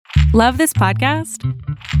Love this podcast?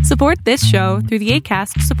 Support this show through the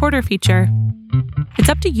Acast supporter feature. It's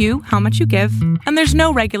up to you how much you give, and there's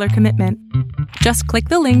no regular commitment. Just click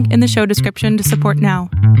the link in the show description to support now.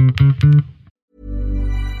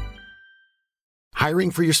 Hiring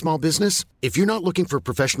for your small business? If you're not looking for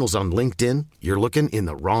professionals on LinkedIn, you're looking in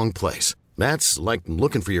the wrong place. That's like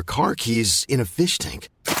looking for your car keys in a fish tank.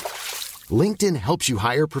 LinkedIn helps you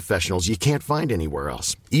hire professionals you can't find anywhere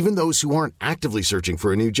else, even those who aren't actively searching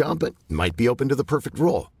for a new job but might be open to the perfect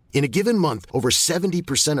role. In a given month, over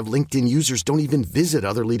 70% of LinkedIn users don't even visit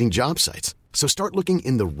other leading job sites. So start looking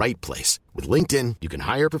in the right place. With LinkedIn, you can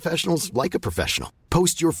hire professionals like a professional.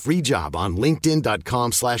 Post your free job on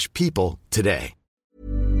linkedin.com/people today.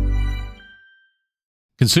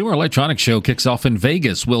 Consumer Electronics Show kicks off in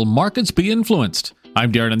Vegas. Will markets be influenced?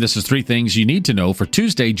 I'm Darren, and this is 3 things you need to know for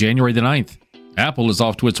Tuesday, January the 9th. Apple is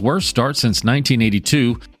off to its worst start since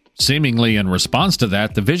 1982. Seemingly in response to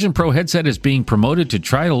that, the Vision Pro headset is being promoted to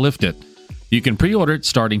try to lift it. You can pre-order it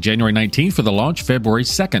starting January 19th for the launch February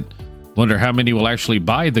 2nd. Wonder how many will actually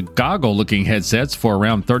buy the goggle-looking headsets for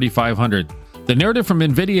around $3,500. The narrative from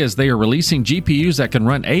NVIDIA is they are releasing GPUs that can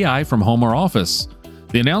run AI from home or office.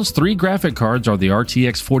 The announced 3 graphic cards are the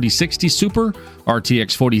RTX 4060 Super,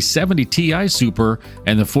 RTX 4070 Ti Super,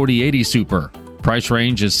 and the 4080 Super. Price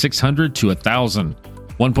range is $600 to $1,000.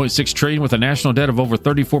 $1.6 trillion with a national debt of over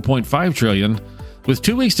 $34.5 trillion. With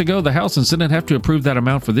 2 weeks to go, the House and Senate have to approve that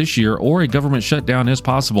amount for this year, or a government shutdown is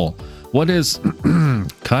possible. What is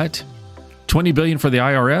cut? $20 billion for the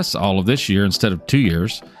IRS, all of this year instead of 2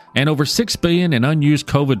 years, and over $6 billion in unused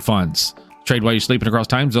COVID funds. Trade while you're sleeping across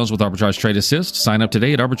time zones with Arbitrage Trade Assist. Sign up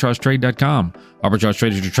today at arbitragetrade.com. Arbitrage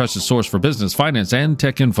Trade is your trusted source for business, finance, and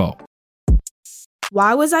tech info.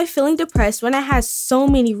 Why was I feeling depressed when I had so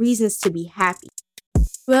many reasons to be happy?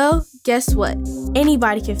 Well, guess what?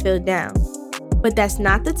 Anybody can feel down. But that's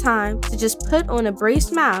not the time to just put on a brave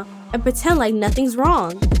smile and pretend like nothing's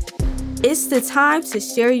wrong. It's the time to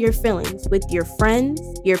share your feelings with your friends,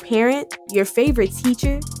 your parent, your favorite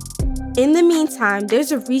teacher. In the meantime,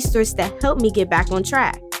 there's a resource that helped me get back on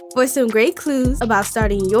track. For some great clues about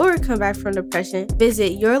starting your comeback from depression,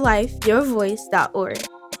 visit yourlifeyourvoice.org.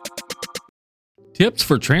 Tips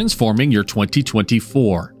for transforming your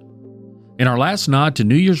 2024. In our last nod to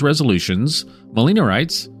New Year's resolutions, Melina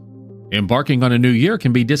writes, embarking on a new year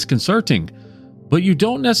can be disconcerting, but you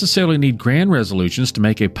don't necessarily need grand resolutions to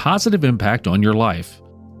make a positive impact on your life.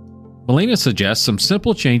 Melina suggests some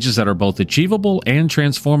simple changes that are both achievable and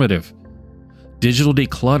transformative. Digital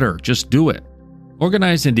declutter, just do it.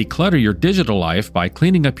 Organize and declutter your digital life by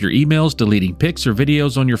cleaning up your emails, deleting pics or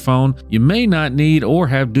videos on your phone you may not need or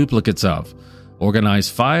have duplicates of. Organize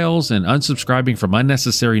files and unsubscribing from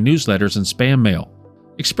unnecessary newsletters and spam mail.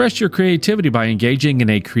 Express your creativity by engaging in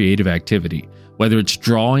a creative activity, whether it's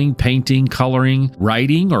drawing, painting, coloring,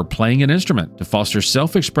 writing, or playing an instrument to foster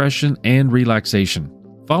self-expression and relaxation.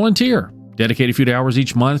 Volunteer. Dedicate a few hours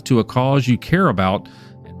each month to a cause you care about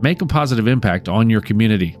and make a positive impact on your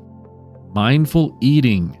community. Mindful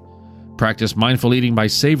eating. Practice mindful eating by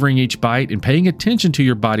savoring each bite and paying attention to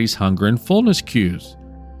your body's hunger and fullness cues.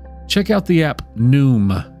 Check out the app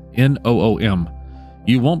Noom, N-O-O-M.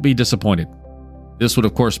 You won't be disappointed. This would,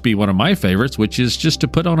 of course, be one of my favorites, which is just to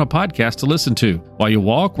put on a podcast to listen to while you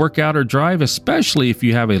walk, work out, or drive, especially if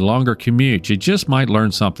you have a longer commute. You just might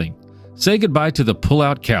learn something. Say goodbye to the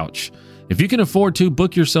pull-out couch. If you can afford to,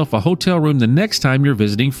 book yourself a hotel room the next time you're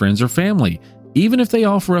visiting friends or family, even if they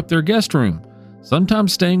offer up their guest room.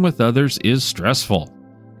 Sometimes staying with others is stressful.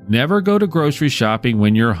 Never go to grocery shopping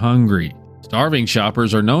when you're hungry. Starving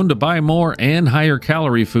shoppers are known to buy more and higher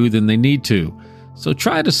calorie food than they need to, so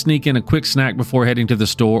try to sneak in a quick snack before heading to the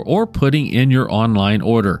store or putting in your online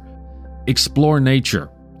order. Explore nature.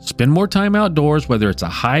 Spend more time outdoors, whether it's a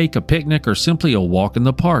hike, a picnic, or simply a walk in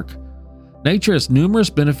the park. Nature has numerous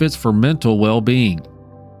benefits for mental well-being.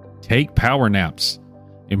 Take power naps.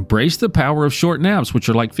 Embrace the power of short naps, which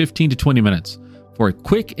are like 15 to 20 minutes, for a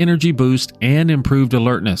quick energy boost and improved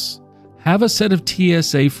alertness. Have a set of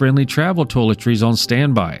TSA-friendly travel toiletries on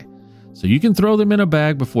standby, so you can throw them in a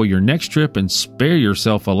bag before your next trip and spare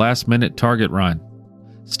yourself a last-minute Target run.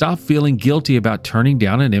 Stop feeling guilty about turning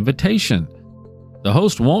down an invitation. The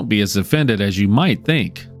host won't be as offended as you might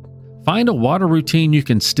think. Find a water routine you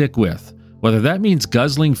can stick with, whether that means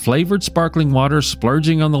guzzling flavored sparkling water,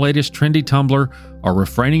 splurging on the latest trendy tumbler, or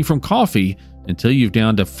refraining from coffee until you've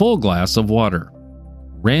downed a full glass of water.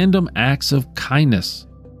 Random acts of kindness.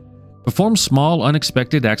 Perform small,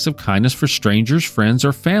 unexpected acts of kindness for strangers, friends,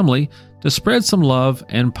 or family to spread some love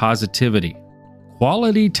and positivity.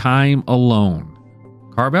 Quality time alone.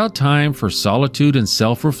 Carve out time for solitude and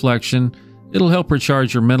self-reflection It'll help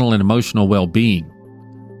recharge your mental and emotional well-being.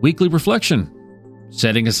 Weekly reflection.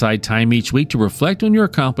 Setting aside time each week to reflect on your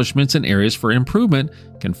accomplishments and areas for improvement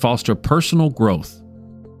can foster personal growth.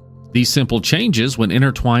 These simple changes, when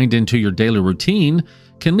intertwined into your daily routine,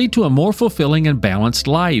 can lead to a more fulfilling and balanced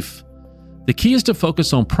life. The key is to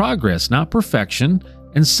focus on progress, not perfection,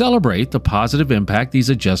 and celebrate the positive impact these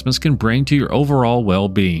adjustments can bring to your overall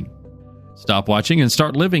well-being. Stop watching and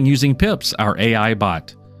start living using Pips, our AI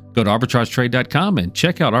bot. Go to arbitragetrade.com and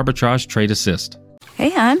check out Arbitrage Trade Assist. Hey,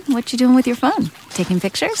 hon, what you doing with your phone? Taking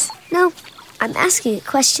pictures? No, I'm asking it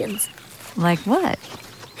questions. Like what?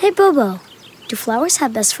 Hey, Bobo, do flowers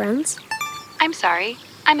have best friends? I'm sorry.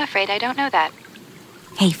 I'm afraid I don't know that.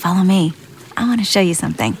 Hey, follow me. I want to show you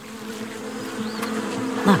something.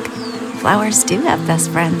 Look, flowers do have best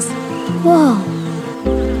friends. Whoa.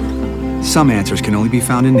 Some answers can only be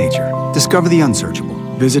found in nature. Discover the unsearchable.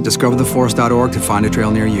 Visit discovertheforest.org to find a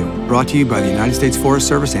trail near you. Brought to you by the United States Forest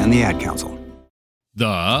Service and the Ad Council.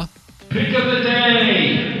 The Pick of the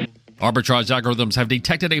Day. Arbitrage algorithms have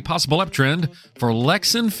detected a possible uptrend for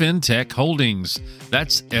Lexen FinTech Holdings.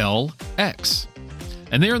 That's LX.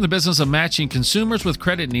 And they're in the business of matching consumers with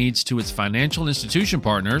credit needs to its financial institution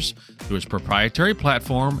partners through its proprietary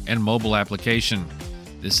platform and mobile application.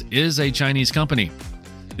 This is a Chinese company.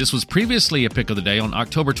 This was previously a pick of the day on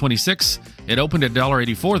October 26. It opened at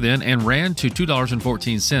 $1.84 then and ran to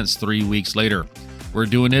 $2.14 3 weeks later. We're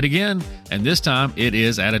doing it again, and this time it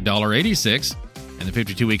is at $1.86, and the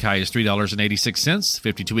 52-week high is $3.86,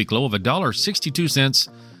 52-week low of $1.62.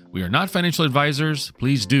 We are not financial advisors.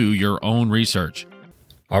 Please do your own research.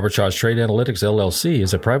 Arbitrage Trade Analytics LLC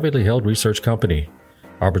is a privately held research company.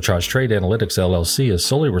 Arbitrage Trade Analytics LLC is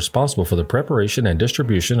solely responsible for the preparation and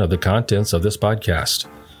distribution of the contents of this podcast.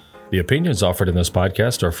 The opinions offered in this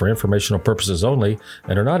podcast are for informational purposes only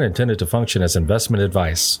and are not intended to function as investment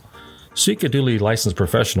advice. Seek a duly licensed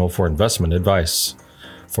professional for investment advice.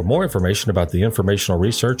 For more information about the informational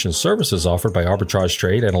research and services offered by Arbitrage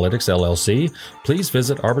Trade Analytics LLC, please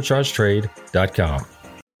visit arbitragetrade.com.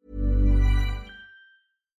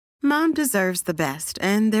 Mom deserves the best,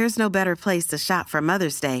 and there's no better place to shop for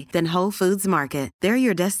Mother's Day than Whole Foods Market. They're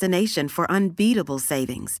your destination for unbeatable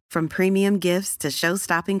savings, from premium gifts to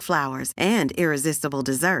show-stopping flowers and irresistible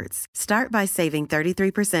desserts. Start by saving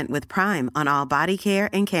 33% with Prime on all body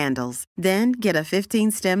care and candles. Then get a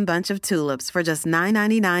 15-stem bunch of tulips for just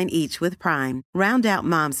 $9.99 each with Prime. Round out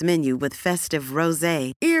Mom's menu with festive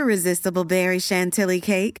rosé, irresistible berry chantilly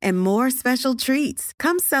cake, and more special treats.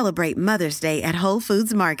 Come celebrate Mother's Day at Whole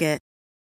Foods Market.